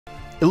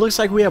It looks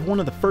like we have one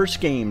of the first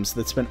games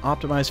that's been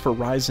optimized for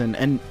Ryzen,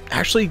 and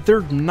actually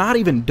they're not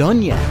even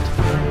done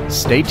yet.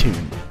 Stay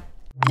tuned.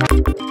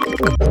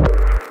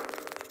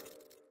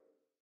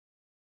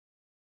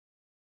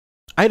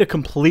 I had a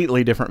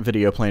completely different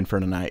video planned for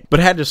tonight, but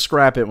had to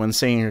scrap it when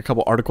seeing a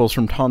couple articles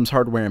from Tom's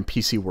Hardware and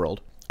PC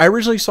World. I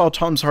originally saw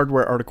Tom's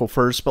Hardware article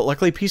first, but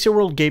luckily PC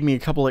World gave me a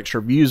couple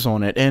extra views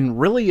on it, and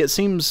really it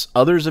seems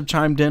others have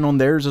chimed in on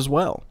theirs as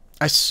well.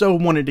 I so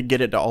wanted to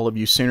get it to all of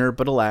you sooner,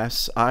 but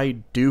alas,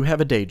 I do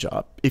have a day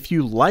job. If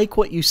you like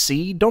what you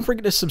see, don't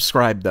forget to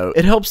subscribe though.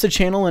 It helps the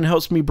channel and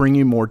helps me bring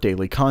you more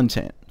daily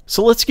content.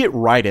 So let's get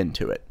right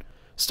into it.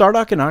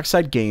 Stardock and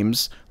Oxide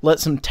Games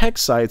let some tech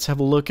sites have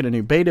a look at a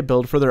new beta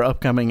build for their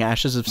upcoming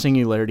Ashes of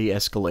Singularity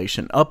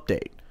Escalation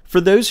update.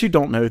 For those who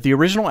don't know, the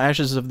original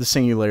Ashes of the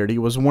Singularity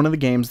was one of the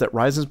games that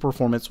Ryzen's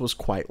performance was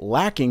quite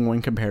lacking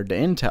when compared to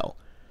Intel.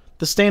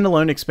 The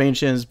standalone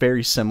expansion is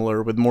very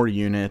similar with more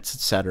units,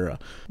 etc.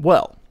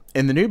 Well,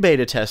 in the new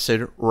beta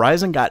tested,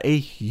 Ryzen got a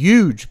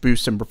huge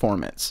boost in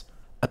performance.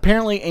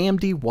 Apparently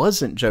AMD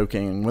wasn't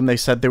joking when they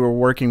said they were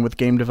working with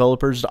game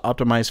developers to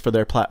optimize for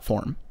their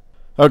platform.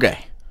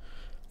 Okay.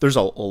 There's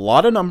a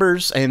lot of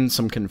numbers and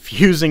some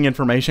confusing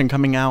information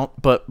coming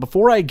out, but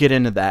before I get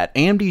into that,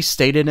 AMD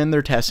stated in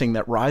their testing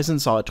that Ryzen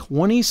saw a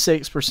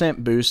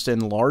 26% boost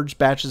in large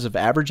batches of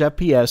average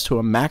FPS to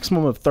a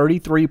maximum of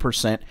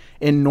 33%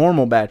 in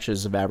normal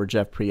batches of average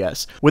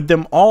FPS, with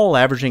them all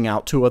averaging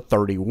out to a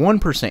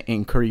 31%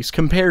 increase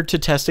compared to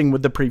testing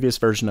with the previous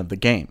version of the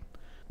game.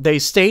 They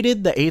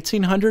stated the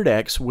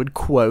 1800X would,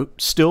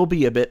 quote, still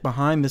be a bit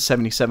behind the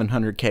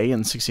 7700K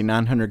and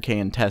 6900K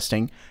in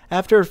testing.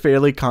 After a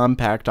fairly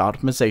compact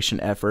optimization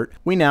effort,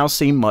 we now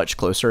see much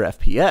closer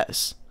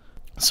FPS.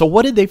 So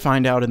what did they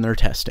find out in their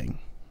testing?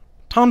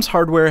 Tom's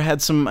Hardware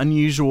had some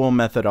unusual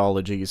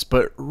methodologies,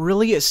 but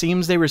really it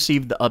seems they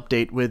received the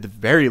update with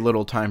very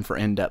little time for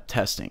in-depth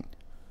testing.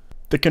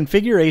 The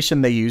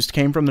configuration they used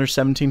came from their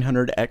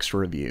 1700X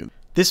review.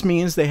 This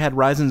means they had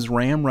Ryzen's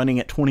RAM running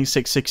at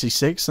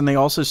 2666, and they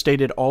also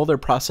stated all their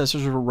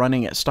processors were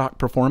running at stock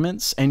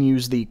performance and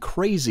used the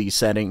crazy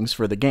settings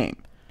for the game.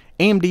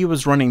 AMD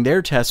was running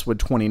their tests with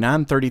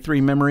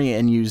 2933 memory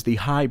and used the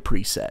high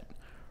preset.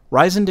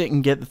 Ryzen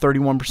didn't get the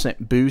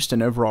 31% boost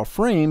in overall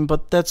frame,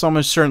 but that's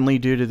almost certainly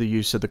due to the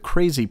use of the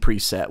crazy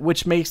preset,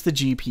 which makes the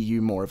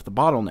GPU more of the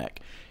bottleneck.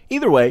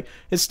 Either way,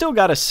 it still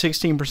got a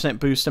 16%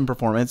 boost in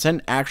performance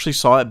and actually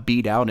saw it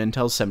beat out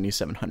Intel's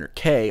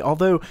 7700K,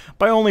 although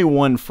by only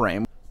one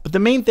frame. But the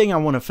main thing I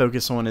want to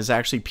focus on is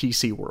actually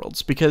PC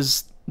World's,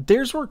 because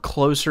theirs were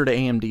closer to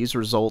AMD's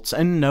results,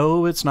 and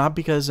no, it's not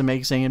because it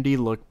makes AMD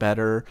look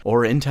better,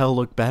 or Intel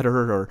look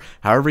better, or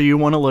however you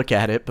want to look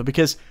at it, but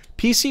because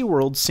PC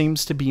World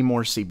seems to be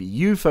more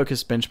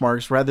CPU-focused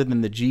benchmarks rather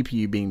than the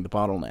GPU being the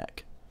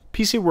bottleneck.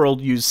 PC World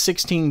used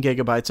 16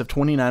 GB of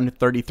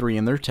 2933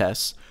 in their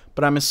tests,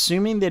 but I'm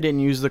assuming they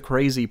didn't use the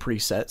crazy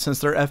preset since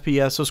their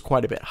FPS was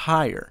quite a bit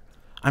higher.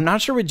 I'm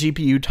not sure what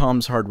GPU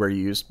Tom's Hardware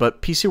used,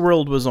 but PC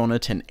World was on a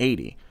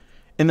 1080.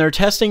 In their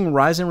testing,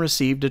 Ryzen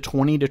received a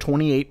 20 to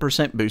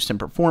 28% boost in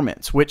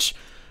performance, which,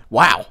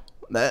 wow,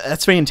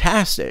 that's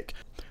fantastic.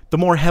 The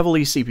more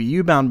heavily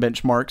CPU-bound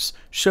benchmarks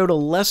showed a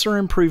lesser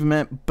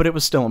improvement, but it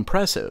was still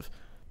impressive.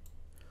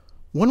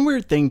 One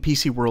weird thing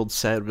PC World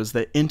said was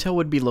that Intel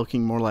would be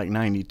looking more like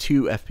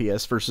 92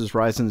 FPS versus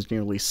Ryzen's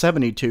nearly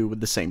 72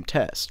 with the same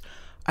test.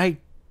 I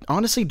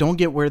honestly don't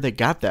get where they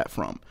got that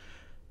from.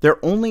 Their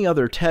only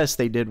other test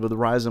they did with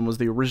Ryzen was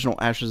the original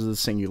Ashes of the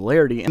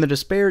Singularity, and the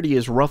disparity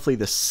is roughly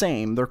the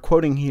same. They're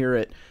quoting here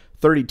at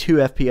 32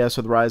 FPS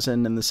with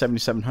Ryzen and the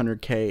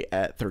 7700K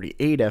at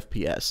 38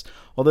 FPS,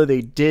 although they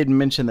did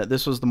mention that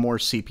this was the more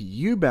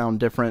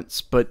CPU-bound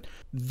difference, but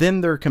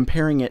then they're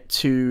comparing it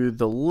to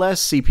the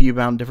less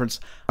CPU-bound difference.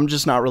 I'm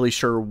just not really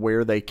sure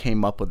where they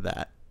came up with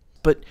that.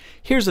 But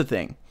here's the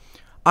thing.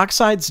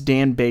 Oxide's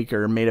Dan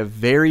Baker made a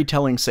very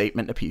telling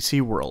statement to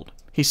PC World.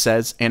 He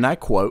says, and I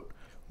quote,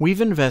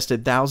 "We've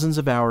invested thousands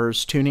of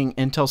hours tuning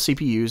Intel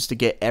CPUs to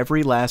get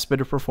every last bit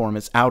of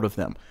performance out of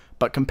them,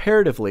 but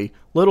comparatively,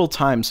 little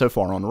time so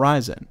far on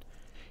Ryzen."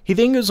 He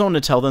then goes on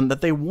to tell them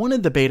that they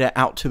wanted the beta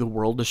out to the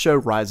world to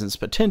show Ryzen's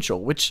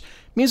potential, which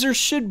means there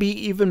should be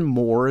even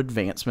more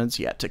advancements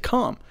yet to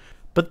come.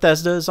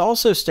 Bethesda has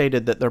also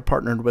stated that they're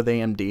partnered with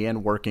AMD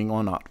and working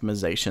on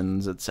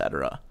optimizations,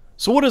 etc.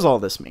 So what does all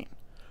this mean?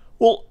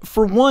 Well,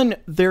 for one,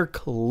 there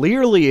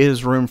clearly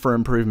is room for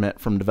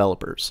improvement from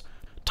developers.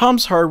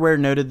 Tom's Hardware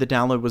noted the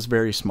download was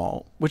very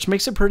small, which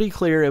makes it pretty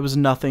clear it was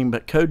nothing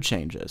but code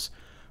changes.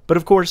 But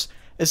of course,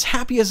 as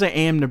happy as I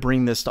am to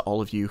bring this to all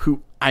of you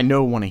who I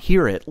know want to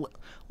hear it,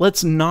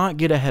 let's not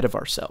get ahead of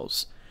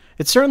ourselves.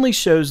 It certainly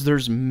shows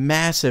there's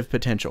massive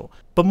potential,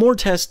 but more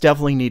tests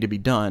definitely need to be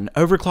done.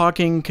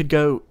 Overclocking could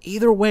go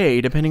either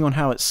way depending on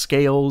how it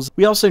scales.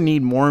 We also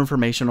need more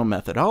information on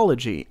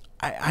methodology.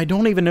 I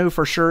don't even know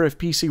for sure if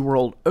PC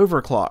World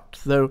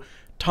overclocked, though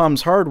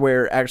Tom's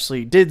Hardware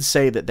actually did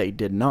say that they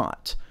did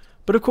not.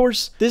 But of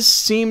course, this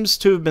seems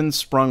to have been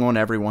sprung on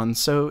everyone,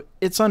 so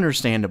it's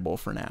understandable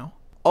for now.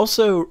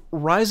 Also,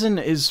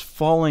 Ryzen is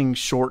falling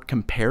short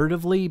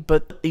comparatively,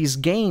 but these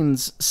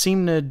gains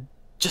seem to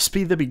just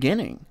be the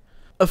beginning.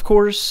 Of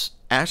course,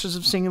 Ashes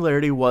of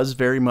Singularity was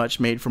very much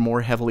made for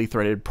more heavily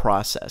threaded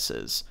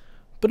processes,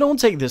 but don't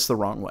take this the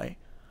wrong way.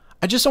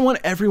 I just don't want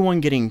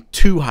everyone getting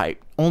too hyped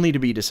only to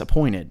be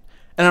disappointed,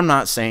 and I'm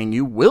not saying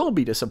you will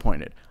be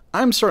disappointed.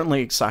 I'm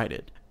certainly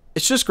excited.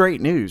 It's just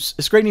great news.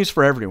 It's great news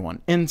for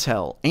everyone,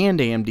 Intel and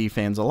AMD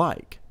fans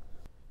alike.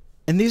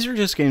 And these are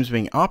just games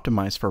being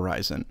optimized for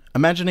Ryzen.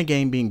 Imagine a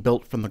game being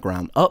built from the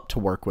ground up to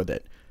work with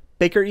it.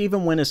 Baker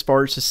even went as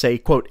far as to say,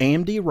 quote,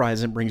 AMD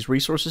Ryzen brings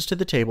resources to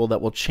the table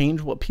that will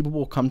change what people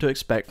will come to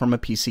expect from a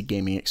PC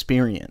gaming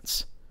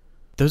experience.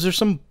 Those are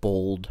some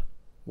bold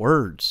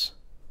words.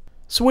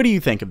 So what do you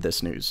think of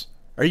this news?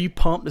 Are you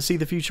pumped to see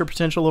the future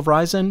potential of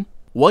Ryzen?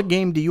 What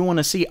game do you want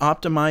to see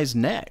optimized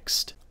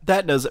next?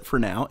 That does it for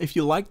now. If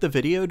you liked the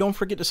video, don't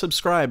forget to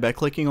subscribe by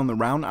clicking on the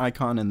round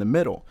icon in the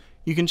middle.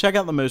 You can check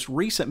out the most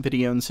recent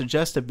video and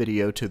suggested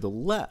video to the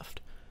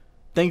left.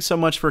 Thanks so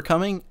much for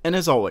coming, and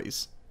as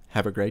always,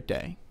 have a great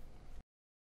day.